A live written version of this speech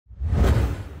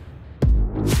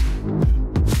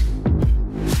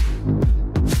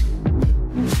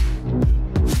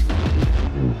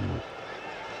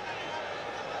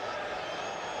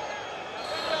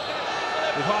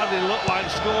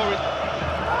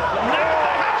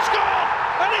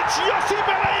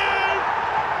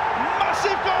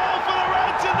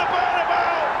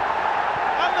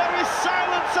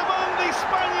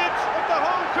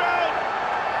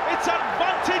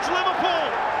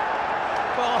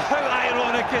How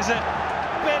ironic is it?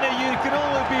 Benayoun can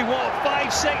only be, what,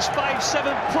 5'6",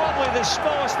 5'7", probably the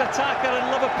smallest attacker in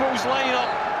Liverpool's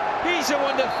lineup. He's the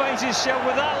one that finds himself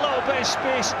with that little bit of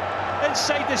space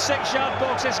inside the 6-yard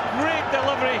box. It's great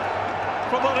delivery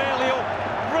from Aurelio,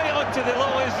 right onto the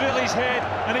little Israeli's head,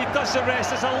 and he does the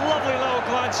rest. It's a lovely little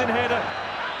glancing header.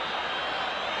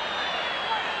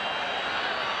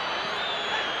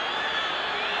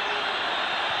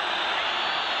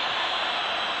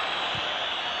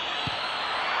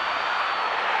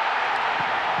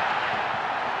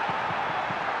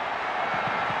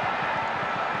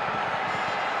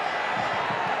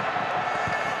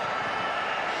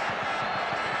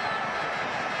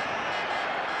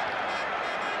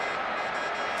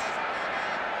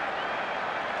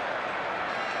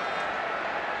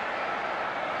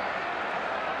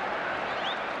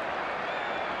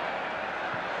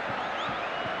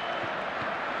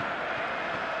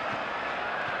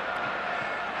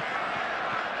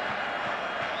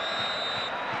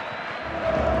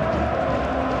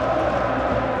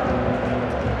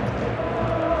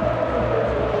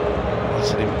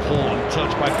 An important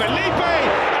touch by Felipe,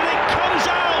 and it comes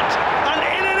out, and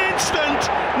in an instant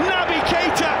Naby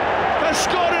Keita has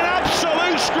scored an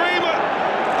absolute screamer,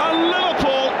 and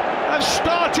Liverpool have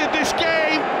started this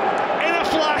game in a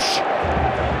flash.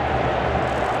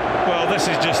 Well, this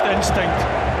is just instinct.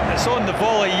 It's on the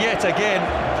volley yet again,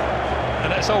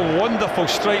 and it's a wonderful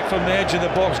strike from the edge of the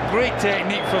box. Great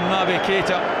technique from Naby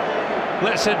Keita.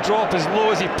 Lets it drop as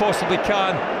low as he possibly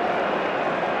can.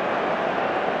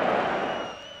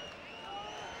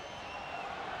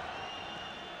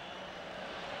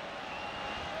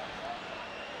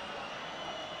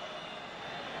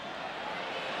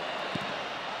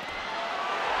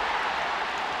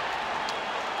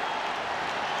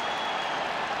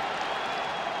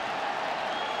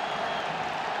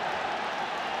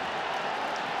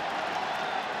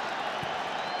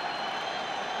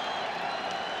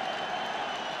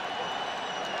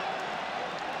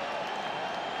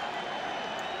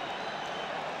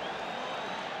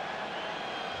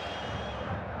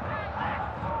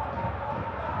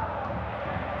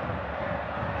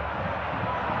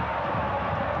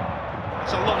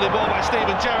 It's a lovely ball by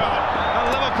Steven Gerrard, and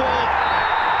Liverpool,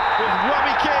 with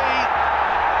Robbie Keane,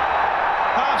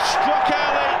 have struck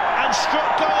early and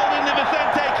struck gold in the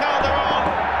Vicente Calderon.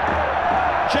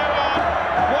 Gerrard,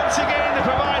 once again the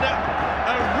provider,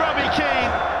 and Robbie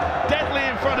Keane, deadly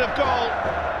in front of goal.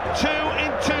 2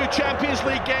 in 2 Champions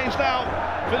League games now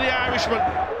for the Irishman.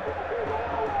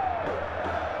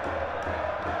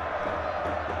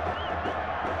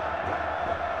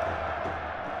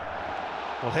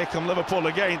 Well, here come Liverpool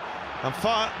again, and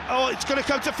oh, it's going to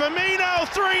come to Firmino,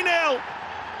 3-0.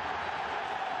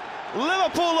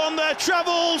 Liverpool on their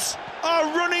travels are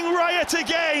running riot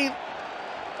again,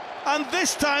 and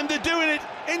this time they're doing it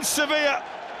in Sevilla.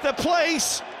 The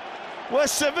place where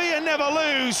Sevilla never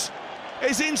lose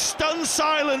is in stunned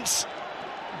silence.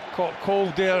 Caught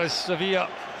cold there as Sevilla.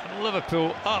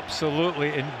 Liverpool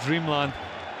absolutely in dreamland,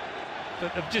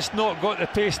 but they've just not got the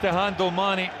pace to handle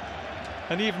Mane.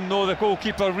 And even though the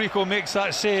goalkeeper Rico makes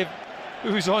that save,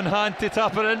 who's on hand to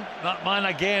tap it in? That man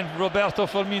again, Roberto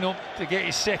Firmino, to get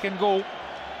his second goal. It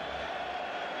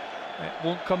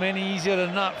won't come any easier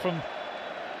than that from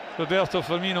Roberto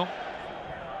Firmino.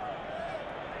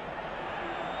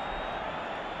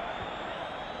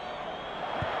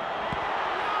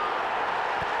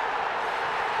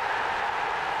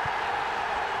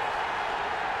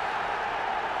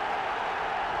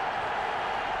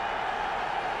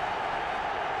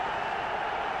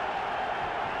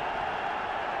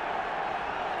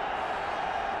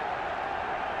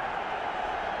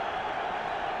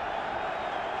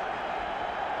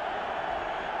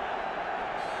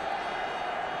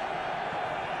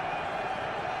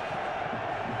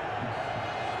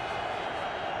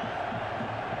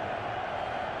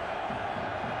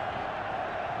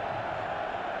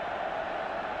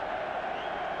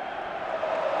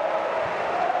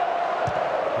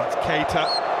 Keita,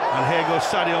 and here goes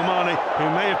Sadio Mane, who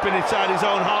may have been inside his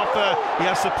own half there. He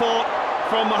has support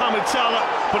from Mohamed Salah,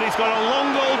 but he's got a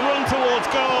long old run towards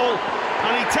goal,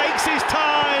 and he takes his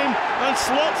time and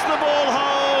slots the ball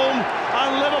home, and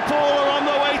Liverpool are on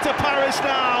the way to Paris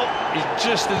now. He's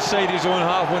just inside his own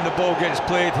half when the ball gets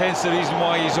played, hence the reason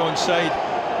why he's onside.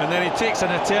 And then he takes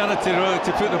an eternity really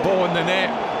to put the ball in the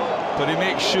net, but he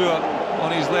makes sure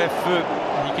on his left foot.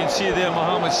 You can see there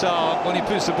Mohamed Salah, when he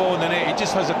puts the ball in the net, he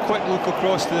just has a quick look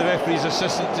across to the referee's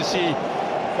assistant to see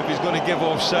if he's going to give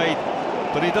offside,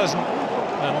 but he doesn't.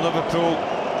 And Liverpool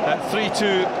at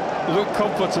 3-2 look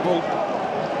comfortable.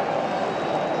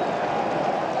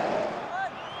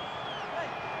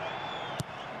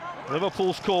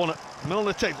 Liverpool's corner.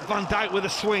 Milner takes Van Dijk with a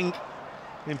swing.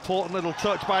 Important little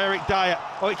touch by Eric Dyer.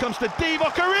 Oh, it comes to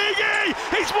Divock Origi!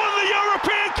 He's won the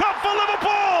European Cup for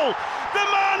Liverpool! The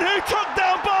man who took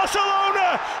down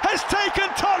Barcelona has taken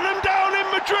Tottenham down in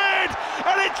Madrid,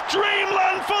 and it's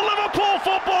dreamland for Liverpool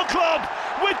Football Club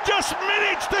with just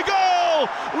minutes to go.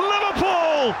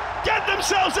 Liverpool get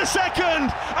themselves a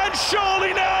second, and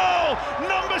surely now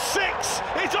number 6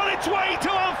 is on its way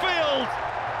to Anfield.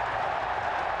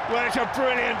 Well, it's a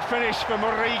brilliant finish from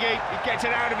Origi. He gets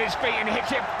it out of his feet and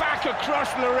hits it back across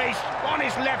Lloris on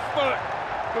his left foot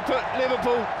to put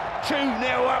Liverpool 2-0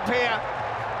 up here.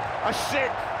 A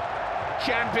 6th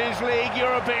Champions League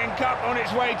European Cup on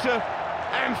its way to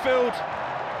Anfield.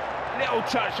 Little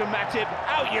touch from Matip,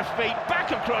 out your feet,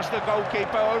 back across the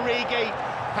goalkeeper. Origi,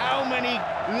 how many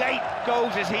late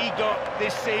goals has he got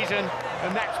this season?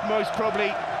 And that's most probably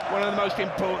one of the most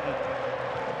important.